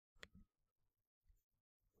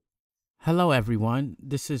Hello, everyone.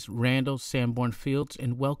 This is Randall Sanborn Fields,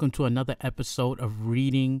 and welcome to another episode of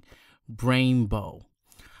Reading Brainbow.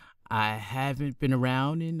 I haven't been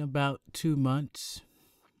around in about 2 months,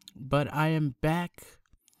 but I am back,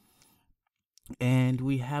 and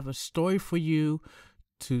we have a story for you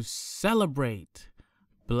to celebrate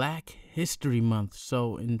Black History Month.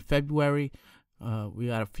 So in February, we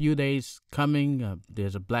got a few days coming.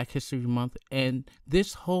 There's a Black History Month, and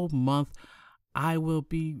this whole month, I will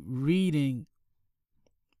be reading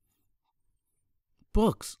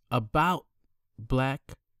books about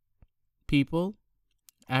Black people,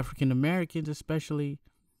 African Americans especially,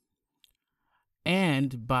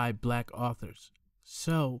 and by Black authors.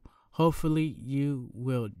 So hopefully you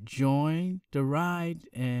will join the ride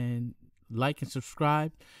and like and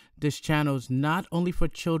subscribe. This channel is not only for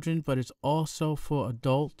children, but it's also for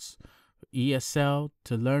adults, ESL,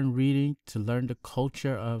 to learn reading, to learn the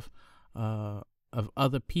culture of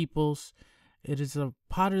other peoples. It is a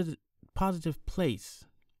positive place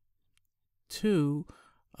to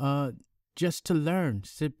just to learn.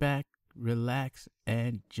 Sit back, relax,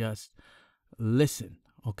 and just listen.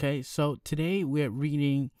 Okay, so today we're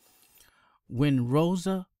reading When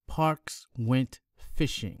Rosa Parks Went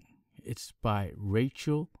Fishing. It's by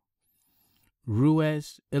Rachel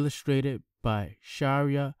Ruiz, illustrated by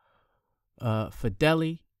Sharia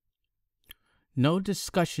Fideli. No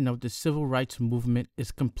discussion of the civil rights movement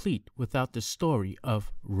is complete without the story of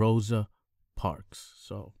Rosa Parks.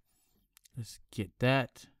 So let's get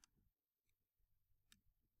that.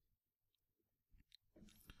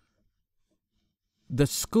 The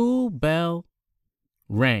school bell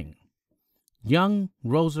rang. Young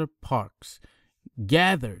Rosa Parks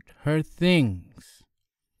gathered her things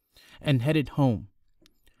and headed home.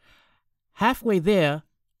 Halfway there,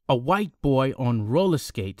 a white boy on roller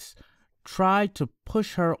skates tried to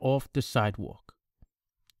push her off the sidewalk.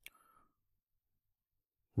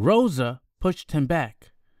 Rosa pushed him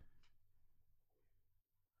back.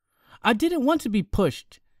 "I didn't want to be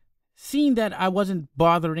pushed, seeing that I wasn't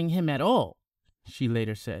bothering him at all," she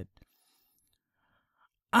later said.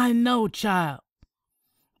 "I know, child,"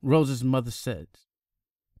 Rosa's mother said,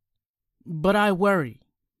 "but I worry."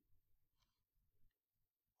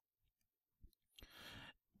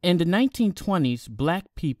 In the 1920s,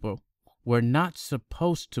 Black people were not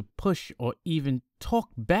supposed to push or even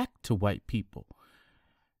talk back to white people.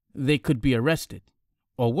 They could be arrested,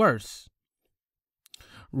 or worse.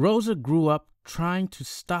 Rosa grew up trying to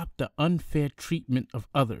stop the unfair treatment of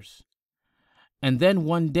others. And then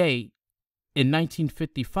one day, in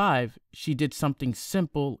 1955, she did something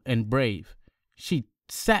simple and brave. She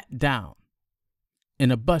sat down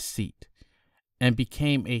in a bus seat and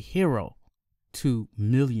became a hero to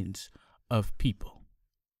millions of people.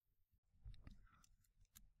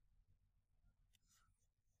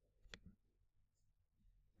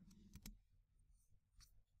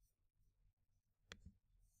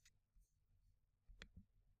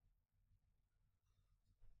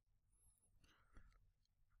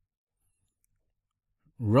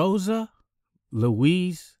 Rosa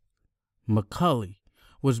Louise McCulley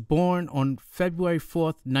was born on February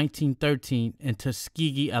 4th, 1913, in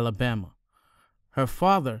Tuskegee, Alabama. Her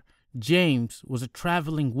father, James, was a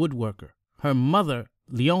traveling woodworker. Her mother,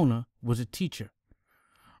 Leona, was a teacher.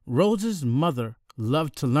 Rosa's mother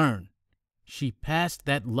loved to learn. She passed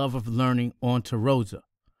that love of learning on to Rosa.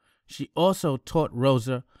 She also taught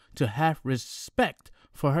Rosa to have respect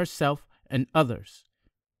for herself and others.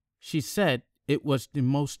 She said it was the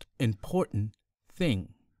most important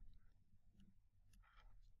thing.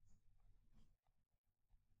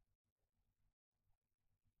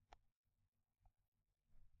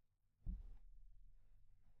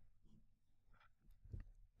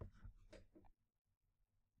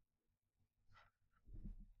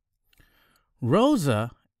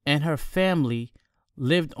 Rosa and her family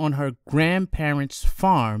lived on her grandparents'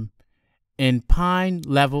 farm in Pine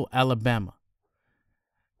Level, Alabama.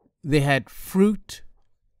 They had fruit,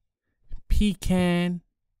 pecan,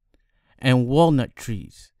 and walnut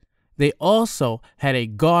trees. They also had a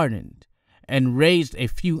garden and raised a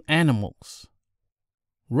few animals.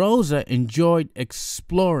 Rosa enjoyed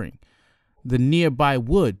exploring the nearby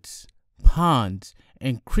woods, ponds,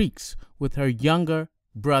 and creeks with her younger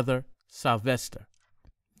brother, Sylvester.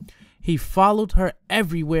 He followed her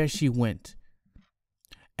everywhere she went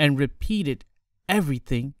and repeated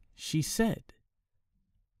everything she said.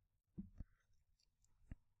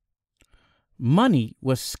 Money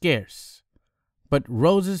was scarce, but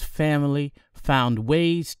Rosa's family found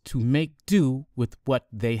ways to make do with what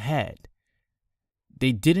they had.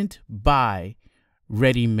 They didn't buy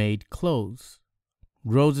ready-made clothes.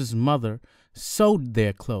 Rosa's mother sewed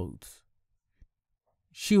their clothes.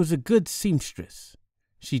 She was a good seamstress.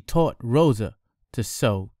 She taught Rosa to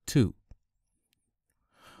sew, too.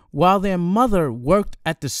 While their mother worked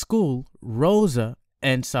at the school, Rosa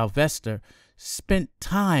and Sylvester spent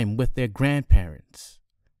time with their grandparents.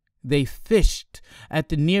 They fished at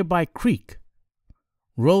the nearby creek.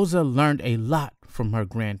 Rosa learned a lot from her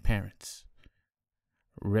grandparents.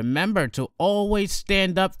 "Remember to always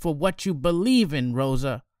stand up for what you believe in,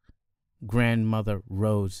 Rosa," Grandmother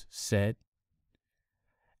Rose said.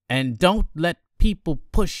 "And don't let people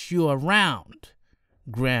push you around,"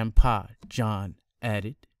 Grandpa John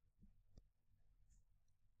added.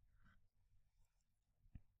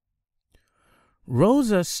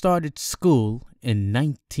 Rosa started school in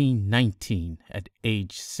 1919 at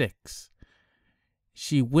age 6.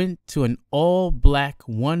 She went to an all-black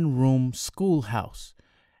one-room schoolhouse,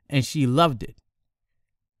 and she loved it.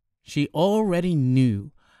 She already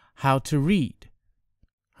knew how to read.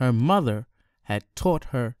 Her mother had taught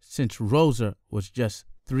her since Rosa was just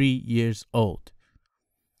 3 years old.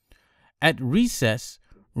 At recess,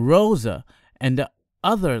 Rosa and the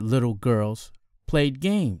other little girls played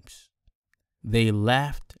games. They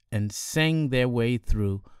laughed and sang their way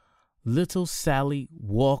through Little Sally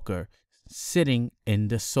Walker sitting in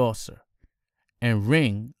the saucer and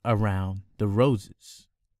Ring Around the Roses.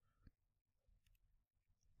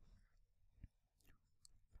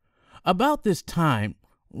 About this time,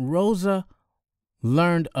 Rosa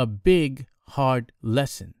learned a big, hard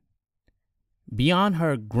lesson. Beyond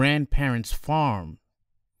her grandparents' farm,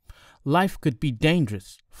 life could be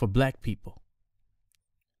dangerous for black people.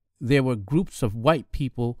 There were groups of white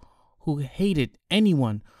people who hated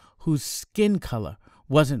anyone whose skin color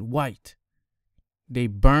wasn't white. They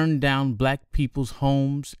burned down black people's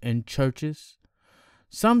homes and churches.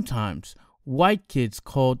 Sometimes white kids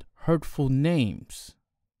called hurtful names.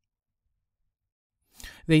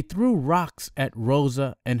 They threw rocks at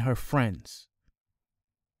Rosa and her friends.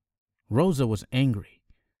 Rosa was angry.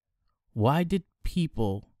 Why did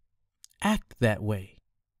people act that way?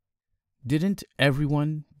 Didn't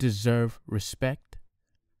everyone deserve respect?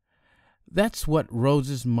 That's what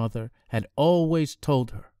Rosa's mother had always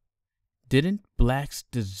told her. Didn't blacks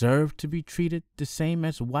deserve to be treated the same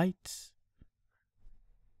as whites?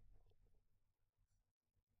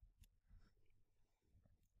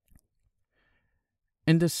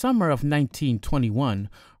 In the summer of 1921,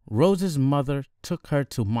 Rosa's mother took her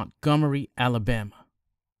to Montgomery, Alabama.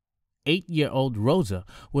 8-year-old Rosa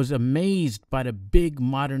was amazed by the big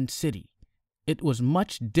modern city. It was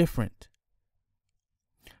much different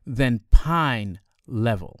than Pine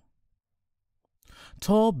Level.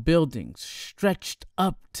 Tall buildings stretched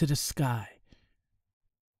up to the sky.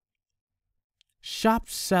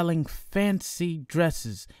 Shops selling fancy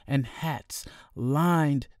dresses and hats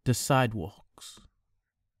lined the sidewalks.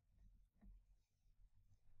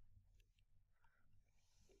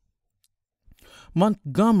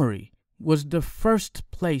 Montgomery was the first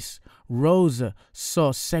place Rosa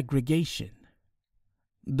saw segregation.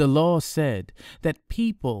 The law said that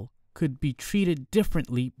people could be treated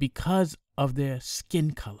differently because of their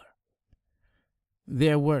skin color.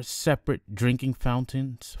 There were separate drinking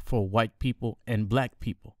fountains for white people and black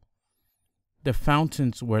people. The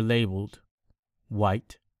fountains were labeled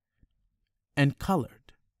white and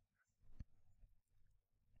colored.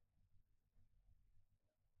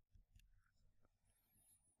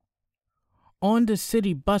 On the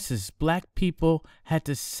city buses, black people had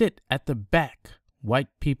to sit at the back.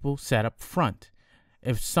 White people sat up front.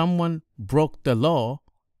 If someone broke the law,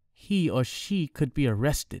 he or she could be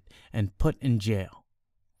arrested and put in jail.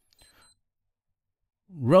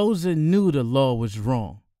 Rosa knew the law was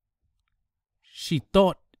wrong. She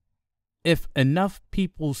thought if enough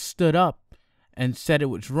people stood up and said it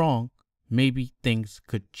was wrong, maybe things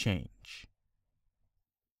could change.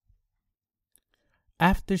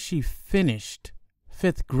 After she finished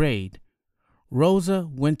 5th grade, Rosa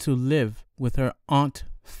went to live with her Aunt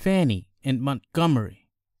Fanny in Montgomery.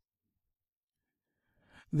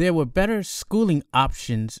 There were better schooling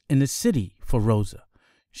options in the city for Rosa.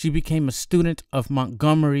 She became a student of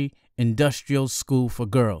Montgomery Industrial School for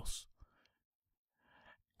Girls.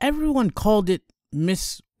 Everyone called it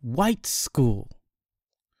Miss White's School.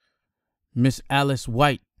 Miss Alice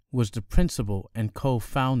White was the principal and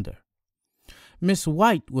co-founder. Miss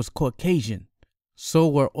White was Caucasian. So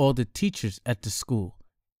were all the teachers at the school.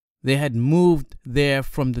 They had moved there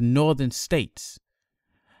from the northern states.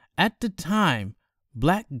 At the time,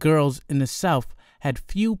 black girls in the South had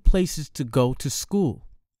few places to go to school.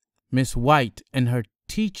 Miss White and her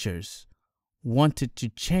teachers wanted to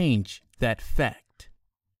change that fact.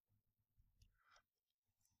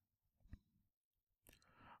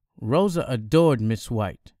 Rosa adored Miss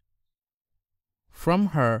White. From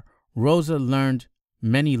her, Rosa learned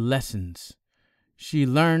many lessons. She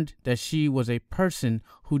learned that she was a person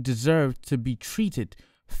who deserved to be treated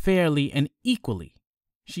fairly and equally.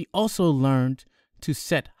 She also learned to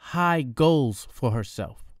set high goals for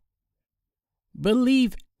herself.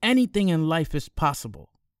 "Believe anything in life is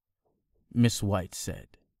possible," Miss White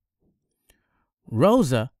said.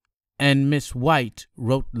 Rosa and Miss White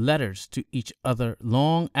wrote letters to each other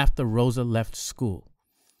long after Rosa left school.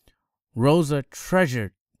 Rosa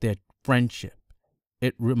treasured their friendship.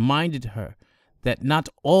 It reminded her that not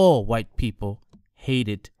all white people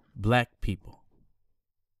hated black people.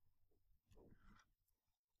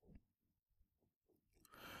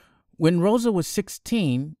 When Rosa was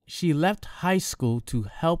 16, she left high school to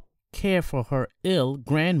help care for her ill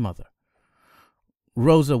grandmother.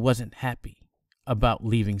 Rosa wasn't happy about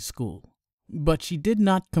leaving school, but she did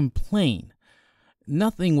not complain.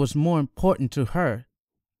 Nothing was more important to her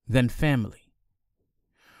than family.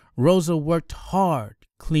 Rosa worked hard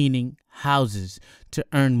cleaning houses to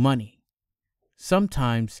earn money.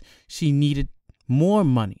 Sometimes she needed more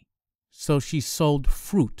money, so she sold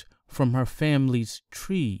fruit from her family's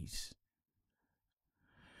trees.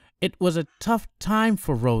 It was a tough time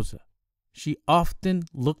for Rosa. She often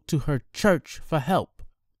looked to her church for help.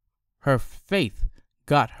 Her faith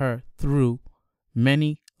got her through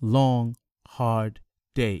many long, hard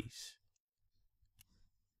days.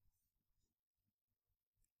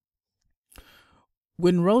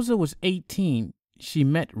 When Rosa was 18, she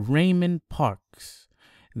met Raymond Parks.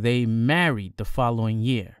 They married the following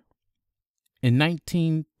year, in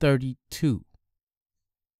 1932.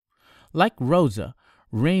 Like Rosa,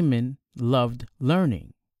 Raymond loved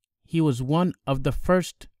learning. He was one of the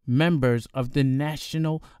first members of the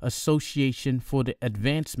National Association for the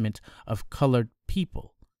Advancement of Colored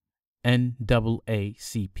People,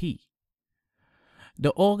 NAACP.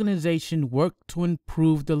 The organization worked to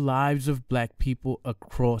improve the lives of black people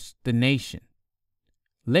across the nation.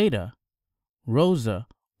 Later, Rosa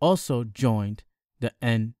also joined the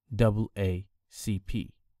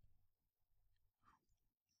NAACP.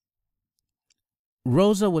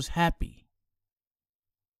 Rosa was happy,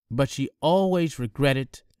 but she always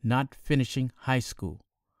regretted not finishing high school.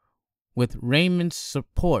 With Raymond's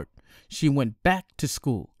support, she went back to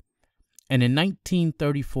school, and in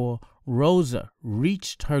 1934, Rosa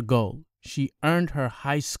reached her goal. She earned her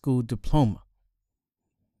high school diploma.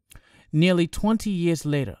 Nearly 20 years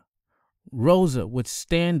later, Rosa would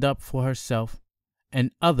stand up for herself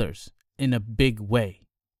and others in a big way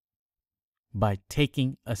by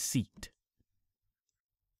taking a seat.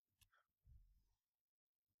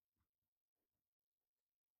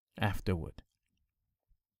 Afterward.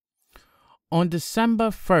 On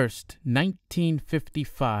December 1st,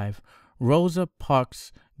 1955, Rosa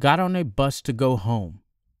Parks got on a bus to go home.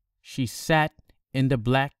 She sat in the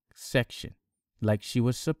black section like she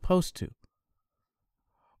was supposed to.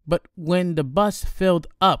 But when the bus filled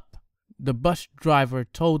up, the bus driver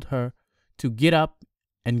told her to get up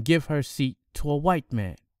and give her seat to a white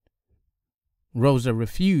man. Rosa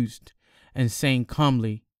refused and saying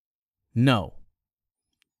calmly, "No."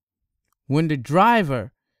 When the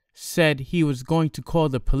driver said he was going to call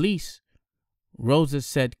the police, Rosa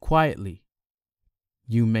said quietly,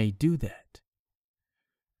 "You may do that."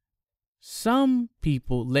 Some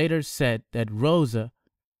people later said that Rosa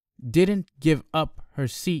didn't give up her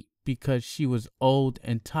seat because she was old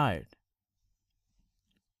and tired.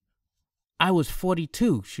 "I was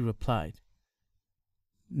 42, she replied.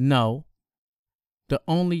 "No, the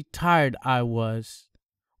only tired I was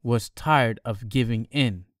tired of giving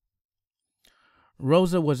in."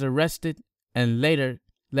 Rosa was arrested and later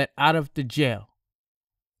let out of the jail.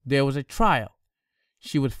 There was a trial.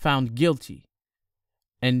 She was found guilty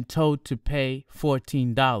and told to pay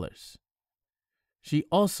 $14. She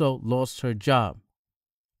also lost her job.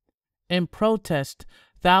 In protest,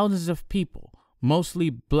 thousands of people,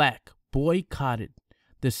 mostly black, boycotted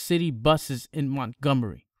the city buses in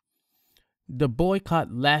Montgomery. The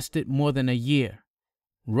boycott lasted more than a year.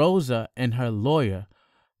 Rosa and her lawyer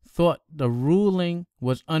thought the ruling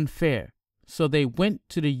was unfair, so they went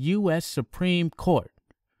to the U.S. Supreme Court.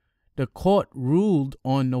 The court ruled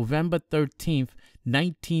on November 13th,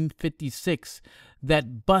 1956,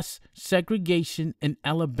 that bus segregation in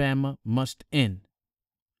Alabama must end.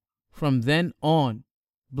 From then on,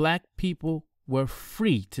 black people were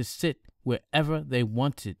free to sit wherever they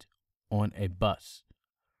wanted on a bus.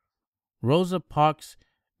 Rosa Parks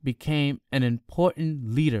became an important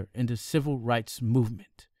leader in the civil rights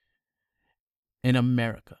movement in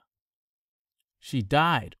America. She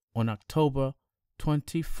died on October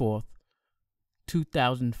 24th,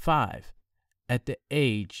 2005, at the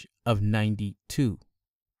age of 92.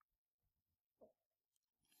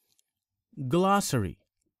 Glossary: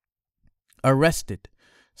 arrested,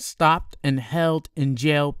 stopped and held in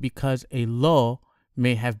jail because a law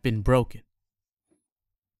may have been broken.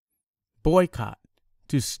 Boycott: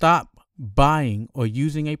 to stop buying or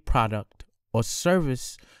using a product or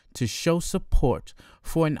service to show support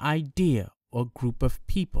for an idea or group of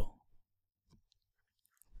people.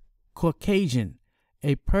 Caucasian: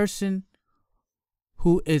 a person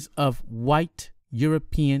who is of white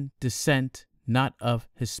European descent, not of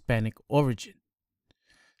Hispanic origin.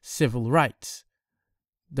 Civil rights: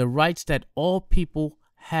 the rights that all people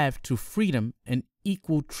have to freedom and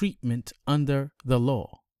equal treatment under the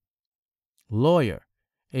law. Lawyer: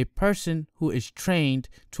 a person who is trained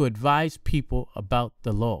to advise people about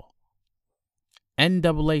the law.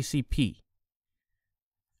 NAACP: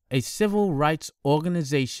 a civil rights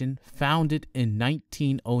organization founded in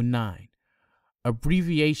 1909,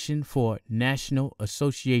 abbreviation for National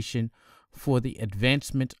Association for the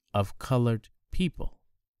Advancement of Colored People.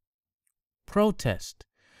 Protest: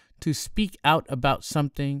 to speak out about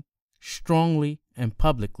something strongly and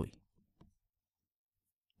publicly.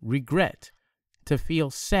 Regret: to feel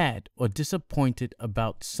sad or disappointed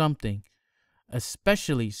about something,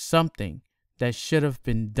 especially something that should have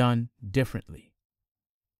been done differently.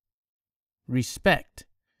 Respect: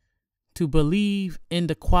 to believe in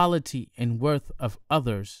the quality and worth of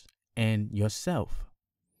others and yourself.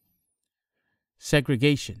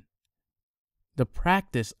 Segregation: the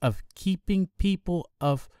practice of keeping groups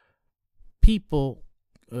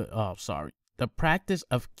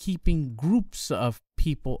of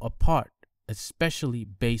people apart, especially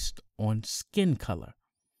based on skin color.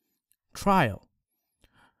 Trial: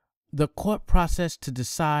 the court process to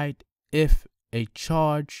decide if a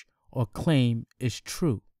charge or claim is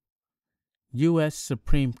true. U.S.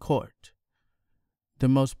 Supreme Court, the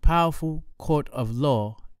most powerful court of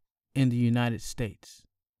law in the United States.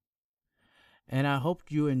 And I hope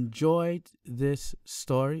you enjoyed this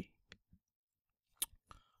story.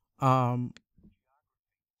 It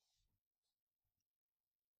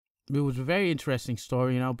was a very interesting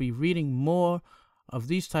story, and I'll be reading more of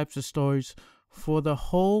these types of stories for the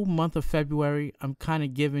whole month of February. I'm kind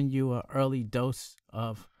of giving you an early dose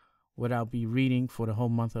of what I'll be reading for the whole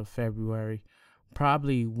month of February.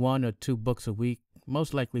 Probably 1 or 2 books a week,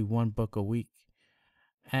 most likely 1 book a week.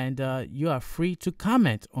 And you are free to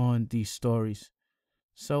comment on these stories.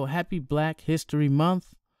 So happy Black History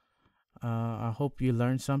Month. I hope you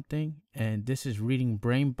learned something. And this is Reading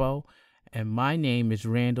Brainbow. And my name is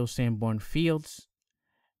Randall Sanborn Fields.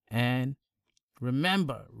 And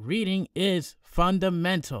remember, reading is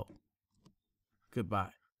fundamental.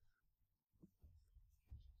 Goodbye.